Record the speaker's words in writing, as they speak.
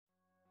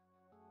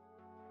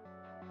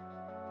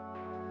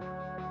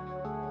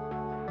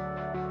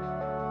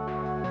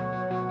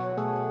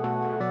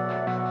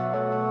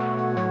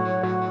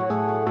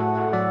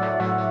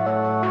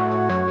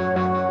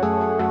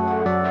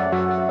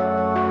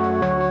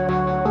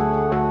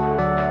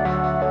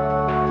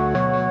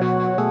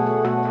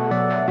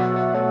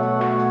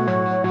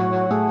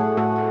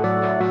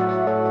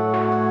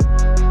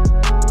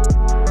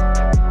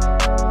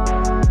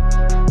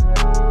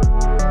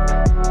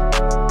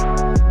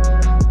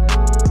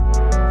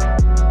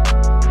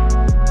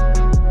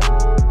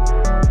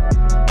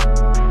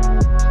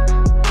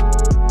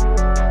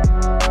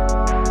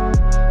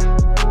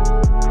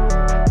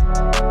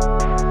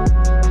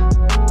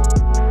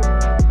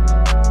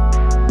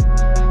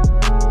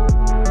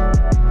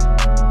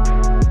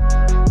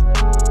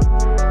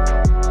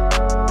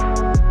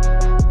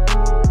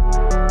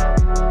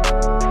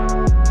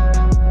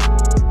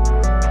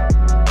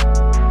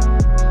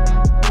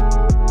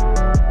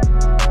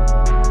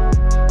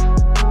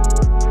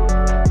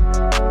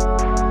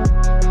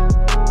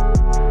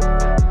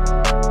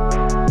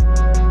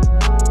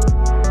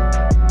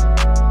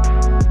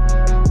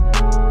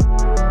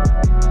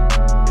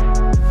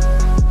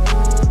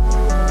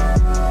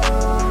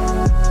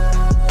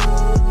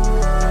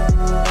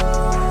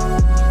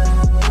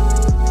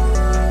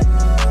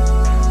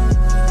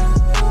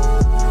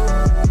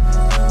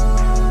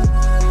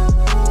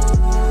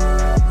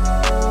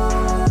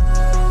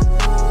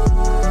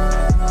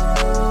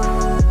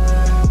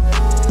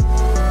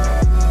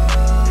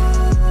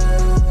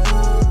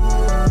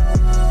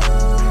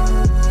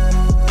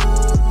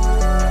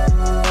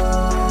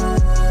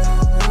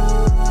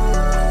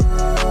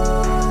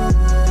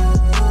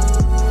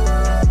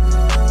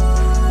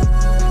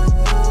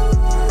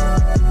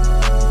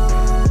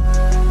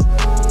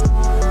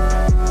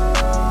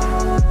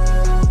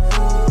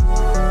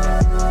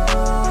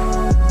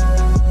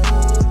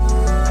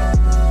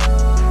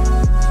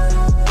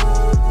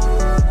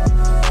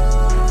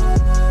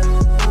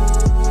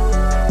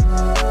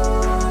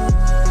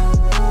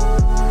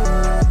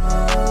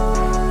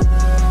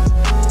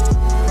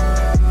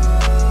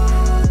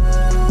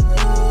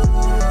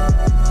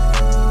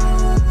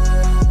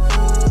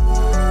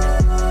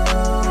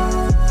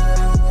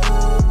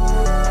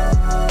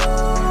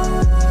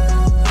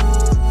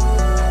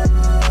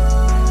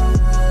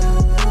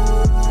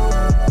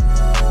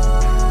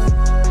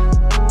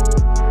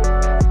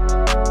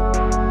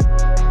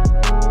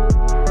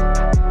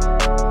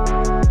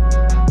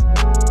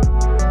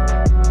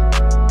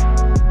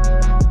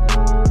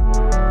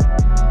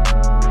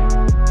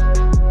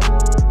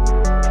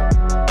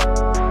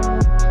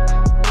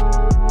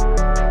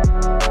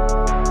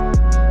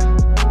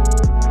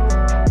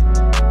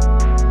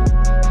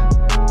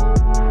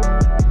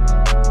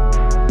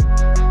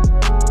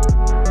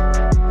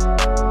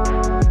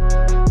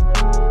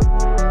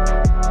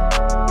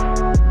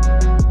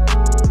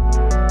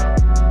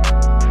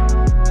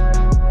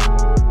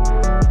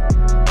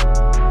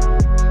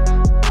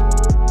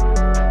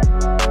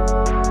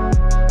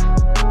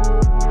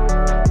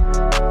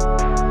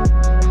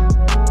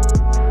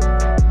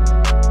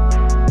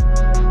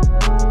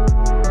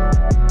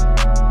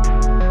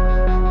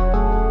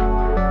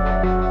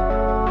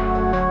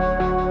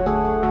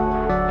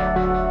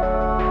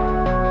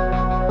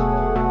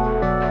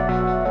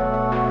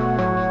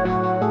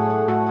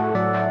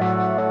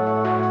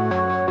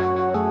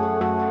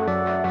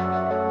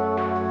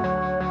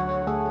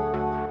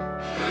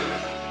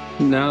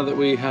now that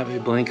we have a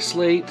blank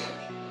slate,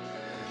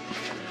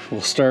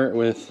 we'll start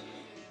with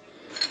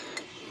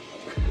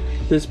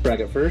this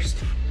bracket first.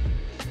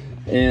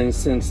 And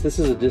since this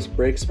is a disc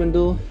brake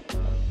spindle,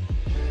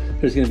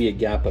 there's going to be a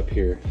gap up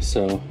here.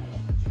 So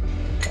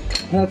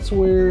that's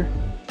where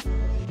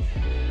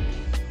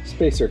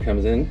spacer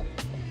comes in.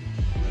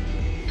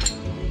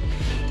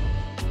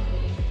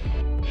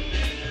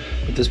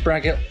 With this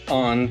bracket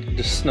on,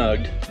 just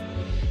snugged,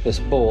 this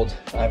bolt,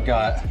 I've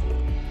got,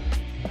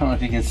 I don't know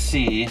if you can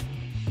see,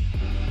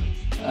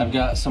 I've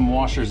got some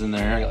washers in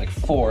there. I got like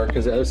 4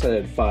 because the other side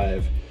had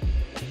 5.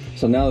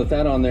 So now that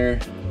that's on there,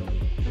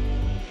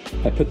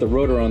 I put the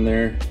rotor on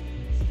there,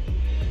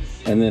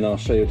 and then I'll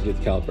show you what to do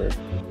with the caliper.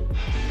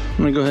 I'm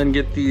gonna go ahead and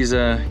get these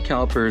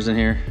calipers in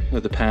here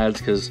with the pads,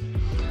 because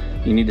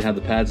you need to have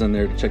the pads on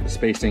there to check the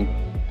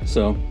spacing.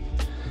 So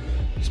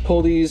just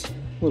pull these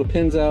little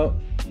pins out.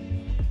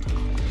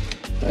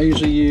 I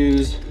usually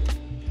use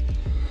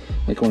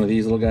like one of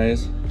these little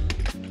guys.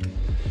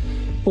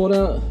 Pull it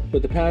out,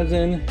 put the pads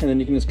in, and then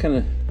you can just kind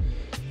of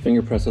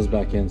finger press those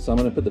back in. So I'm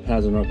gonna put the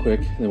pads in real quick,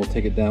 and then we'll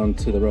take it down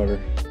to the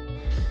rotor.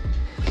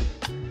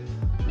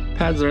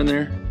 Pads are in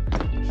there.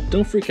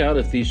 Don't freak out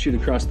if these shoot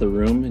across the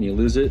room and you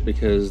lose it,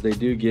 because they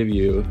do give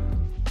you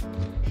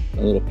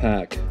a little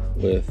pack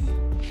with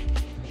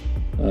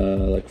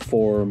like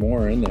 4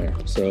 more in there.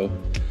 So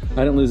I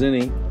didn't lose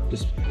any.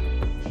 Just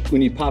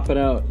when you pop it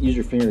out, use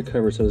your finger to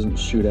cover so it doesn't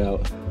shoot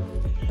out.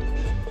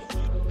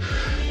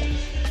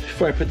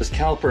 Before I put this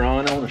caliper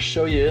on, I want to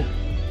show you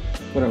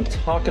what I'm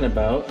talking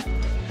about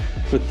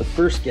with the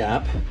first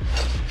gap.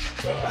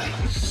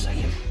 Just a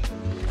second.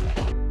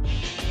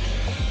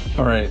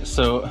 All right,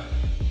 so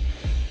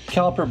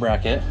caliper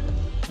bracket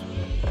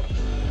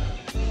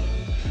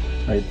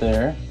right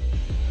there.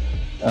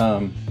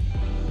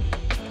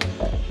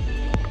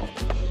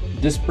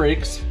 Disc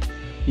brakes,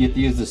 you have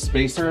to use the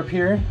spacer up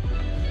here,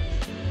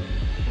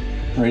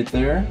 right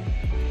there.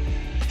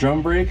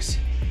 Drum brakes,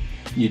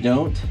 you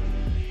don't,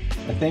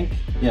 I think.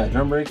 Yeah,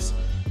 drum brakes,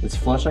 it's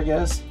flush, I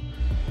guess.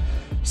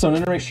 So I'm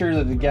gonna make sure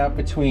that the gap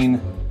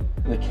between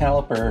the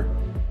caliper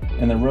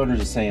and the rotor is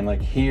the same,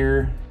 like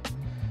here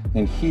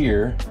and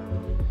here.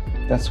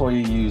 That's why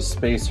you use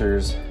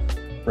spacers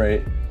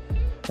right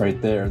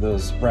there,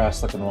 those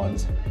brass looking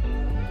ones.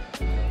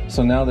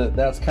 So now that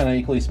that's kind of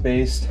equally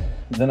spaced,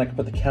 then I can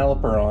put the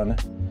caliper on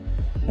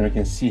and we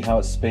can see how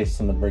it's spaced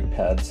on the brake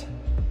pads.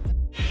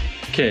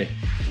 Okay,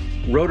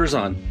 rotor's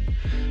on,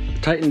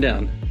 tighten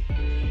down.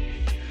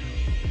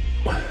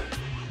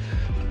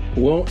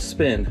 Won't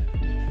spin,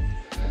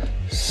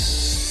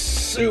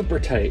 super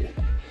tight.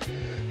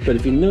 But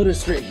if you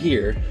notice right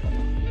here,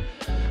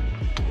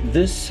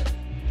 this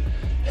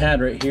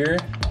pad right here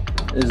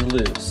is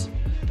loose.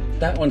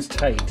 That one's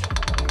tight.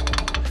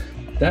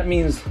 That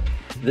means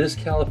this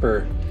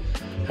caliper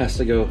has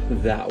to go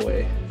that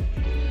way.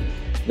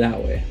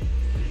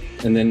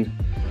 And then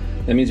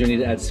that means you need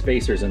to add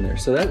spacers in there.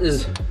 So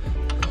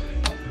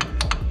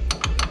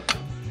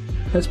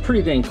that's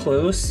pretty dang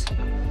close.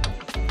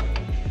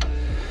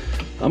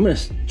 I'm gonna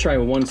try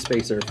one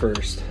spacer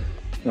first,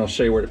 and I'll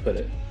show you where to put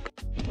it.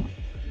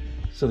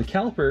 So the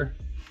caliper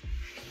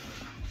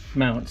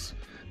mounts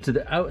to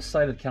the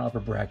outside of the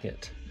caliper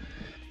bracket.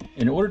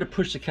 In order to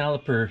push the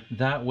caliper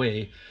that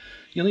way,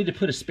 you'll need to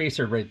put a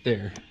spacer right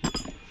there,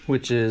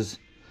 which is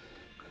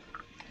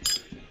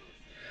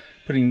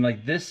putting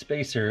like this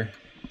spacer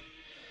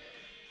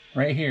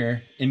right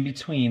here in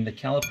between the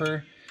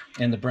caliper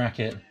and the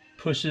bracket,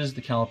 pushes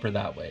the caliper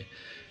that way.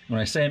 When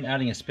I say I'm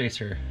adding a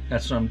spacer,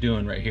 that's what I'm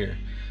doing right here,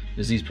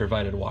 is these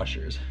provided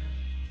washers.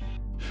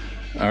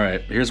 All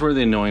right, here's where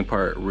the annoying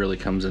part really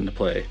comes into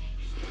play.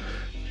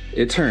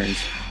 It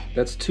turns.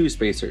 That's 2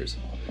 spacers.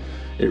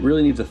 It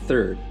really needs a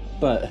 3rd,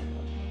 but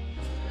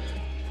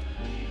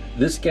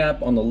this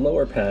gap on the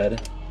lower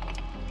pad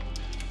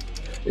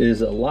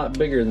is a lot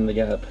bigger than the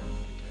gap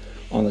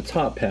on the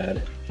top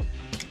pad.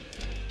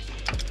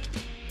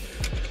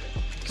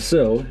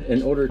 So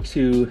in order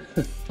to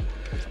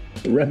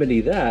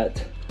remedy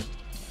that,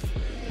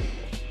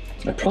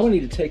 I probably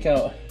need to take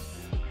out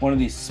one of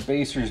these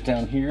spacers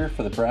down here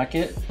for the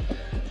bracket.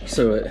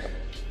 So it,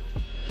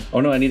 oh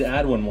no, I need to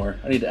add one more.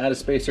 I need to add a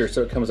spacer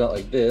so it comes out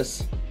like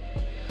this,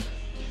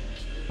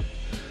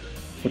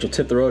 which will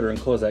tip the rotor and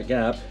close that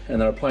gap.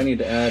 And then I'll probably need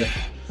to add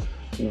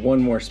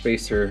one more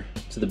spacer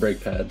to the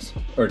brake pads,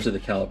 or to the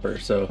caliper.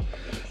 So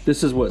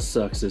this is what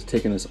sucks, is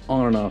taking this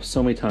on and off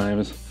so many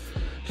times,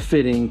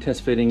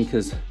 test fitting,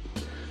 because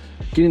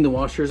getting the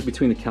washers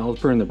between the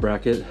caliper and the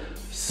bracket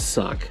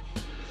suck.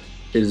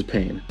 It is a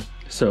pain.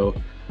 So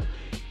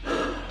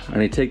I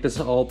need to take this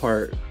all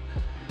apart,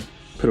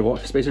 put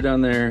a spacer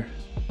down there,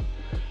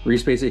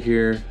 respace it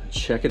here,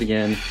 check it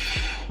again.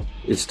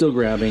 It's still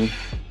grabbing.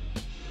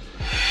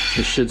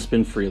 It should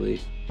spin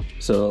freely.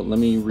 So let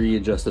me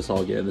readjust this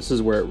all again. This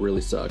is where it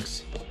really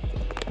sucks.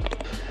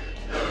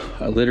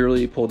 I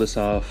literally pulled this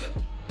off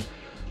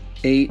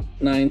 8,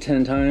 9,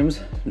 10 times,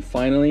 and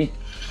finally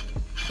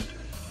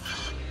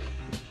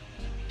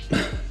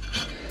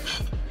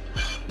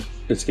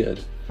it's good.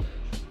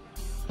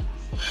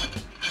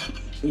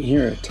 You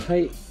hear a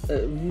tight,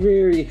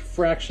 very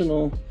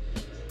fractional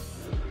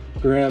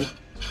grab.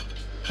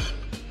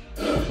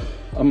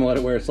 I'm gonna let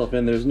it wear itself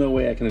in. There's no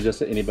way I can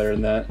adjust it any better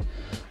than that.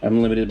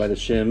 I'm limited by the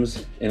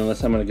shims, and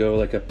unless I'm gonna go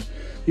like a,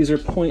 these are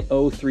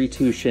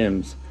 0.032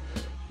 shims.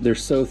 They're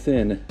so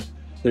thin.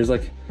 There's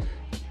like,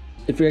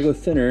 if you're gonna go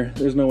thinner,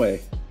 there's no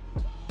way.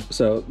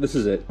 So this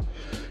is it.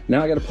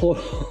 Now I gotta pull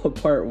it all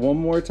apart one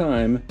more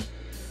time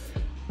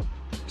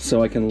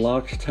so I can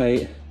lock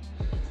tight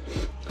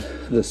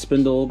the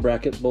spindle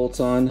bracket bolts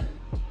on,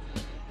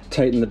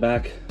 tighten the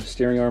back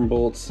steering arm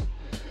bolts,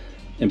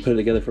 and put it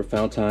together for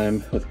final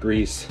time with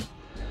grease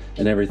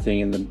and everything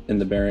in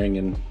the bearing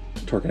and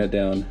torquing it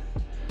down.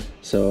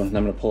 So now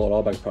I'm gonna pull it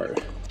all back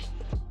apart.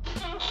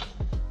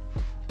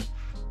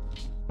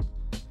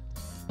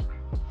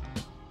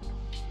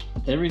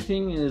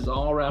 Everything is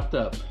all wrapped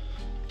up.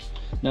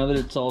 Now that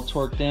it's all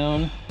torqued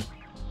down,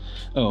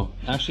 oh,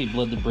 actually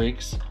bled the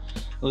brakes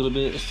a little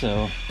bit,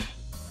 so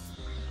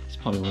it's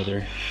probably where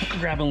they're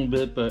grabbing a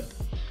little bit, but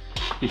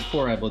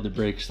before I bled the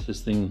brakes,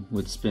 this thing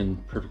would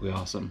spin perfectly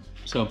awesome.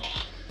 So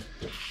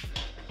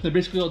they're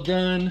basically all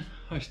done.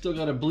 I still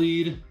gotta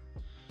bleed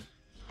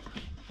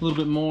a little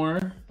bit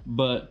more,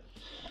 but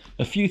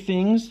a few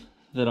things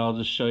that I'll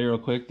just show you real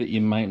quick that you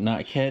might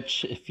not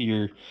catch if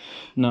you're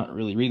not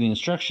really reading the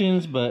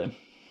instructions, but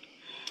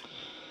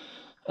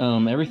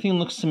everything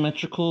looks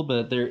symmetrical,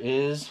 but there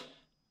is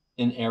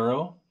an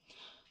arrow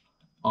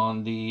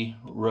on the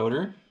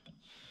rotor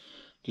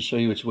to show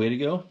you which way to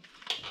go.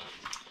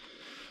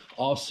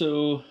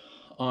 Also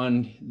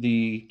on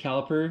the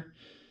caliper,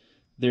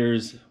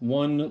 there's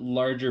one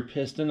larger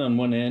piston on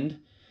one end,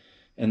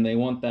 and they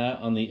want that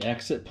on the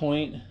exit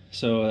point,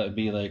 so that'd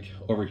be like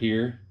over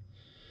here.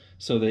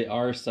 So they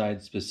are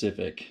side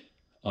specific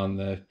on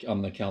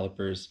the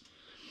calipers.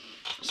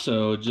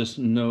 So just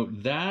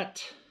note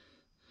that.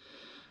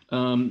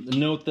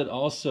 Note that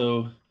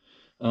also,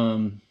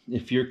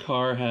 if your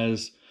car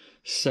has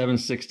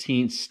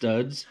 7/16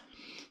 studs,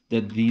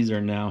 that these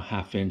are now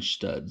 1/2"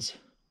 studs.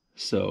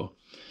 So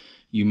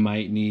you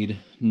might need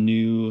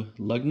new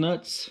lug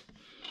nuts.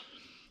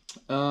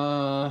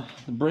 The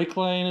brake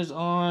line is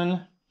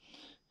on.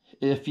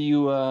 If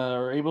you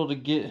are able to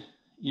get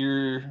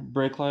your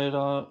brake line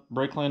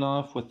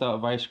off without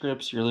vice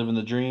grips, you're living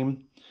the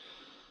dream.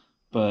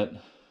 But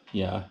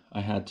yeah,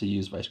 I had to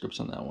use vice grips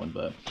on that one,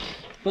 but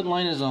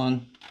line is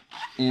on,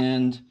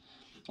 and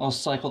I'll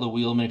cycle the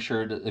wheel, make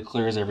sure that it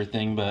clears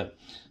everything, but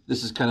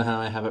this is kind of how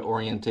I have it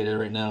orientated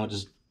right now,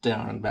 just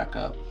down and back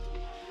up.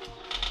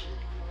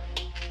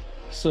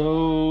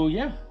 So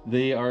yeah,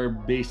 they are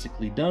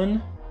basically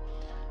done.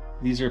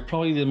 These are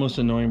probably the most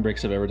annoying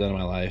brakes I've ever done in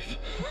my life.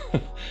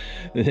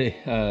 They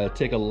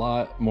take a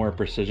lot more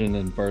precision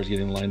as far as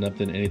getting lined up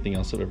than anything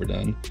else I've ever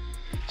done.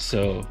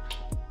 So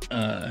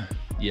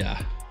yeah,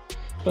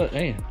 but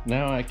hey,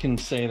 now I can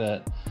say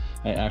that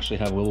I actually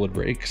have Wilwood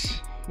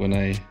brakes when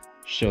I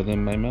show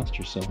them my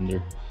master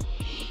cylinder.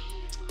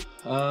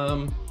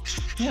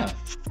 Yeah,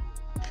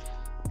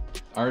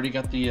 I already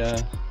got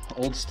the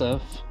old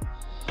stuff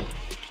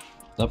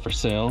up for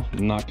sale.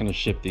 I'm not gonna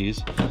ship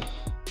these,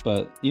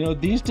 but you know,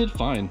 these did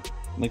fine.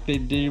 Like they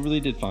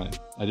really did fine.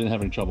 I didn't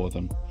have any trouble with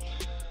them,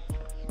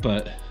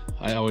 but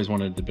I always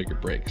wanted the bigger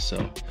brakes.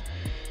 So,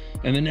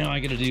 and then now I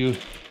gotta do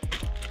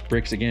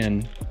brakes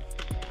again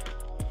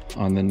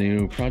on the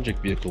new project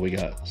vehicle we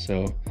got.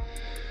 So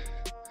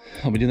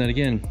I'll be doing that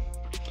again.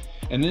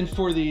 And then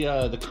for the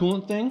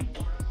coolant thing,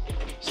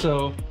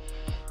 so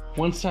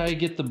once I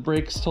get the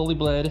brakes totally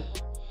bled,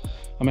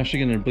 I'm actually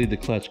gonna bleed the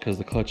clutch because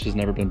the clutch has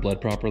never been bled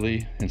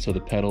properly, and so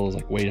the pedal is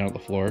like way down at the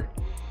floor.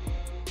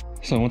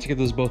 So once I get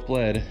those both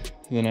bled,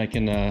 then I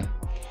can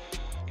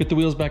get the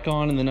wheels back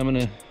on, and then I'm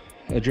gonna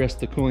address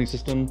the cooling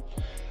system.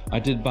 I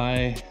did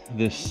buy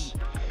this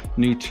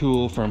new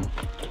tool from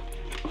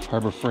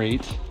Harbor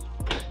Freight.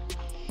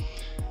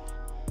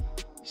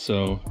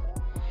 So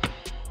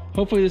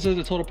hopefully this isn't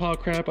a total pile of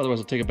crap, otherwise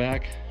I'll take it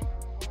back.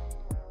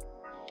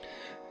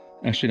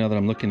 Actually, now that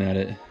I'm looking at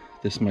it,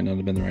 this might not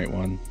have been the right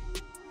one.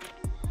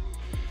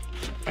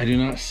 I do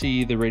not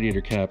see the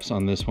radiator caps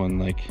on this one.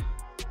 Like,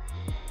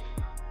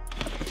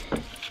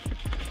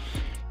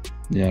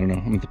 yeah, I don't know.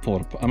 I'm gonna have to pull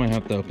it up. I might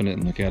have to open it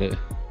and look at it.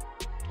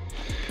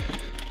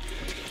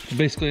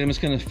 Basically, I'm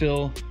just gonna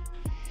fill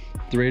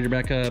the radiator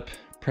back up,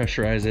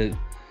 pressurize it,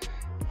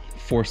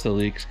 force the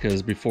leaks,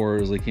 because before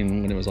it was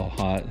leaking when it was all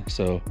hot.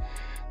 So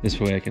this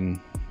way I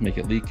can make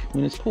it leak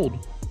when it's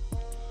cold.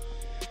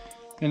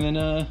 And then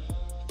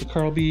the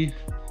car will be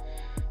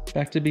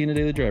back to being a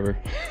daily driver.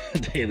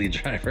 Daily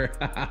driver.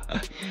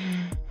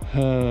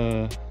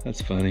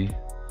 That's funny.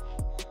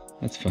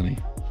 That's funny.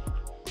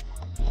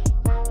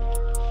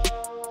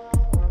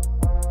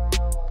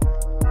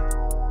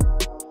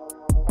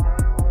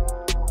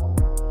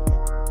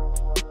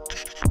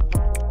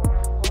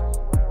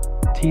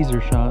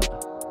 Teaser shot.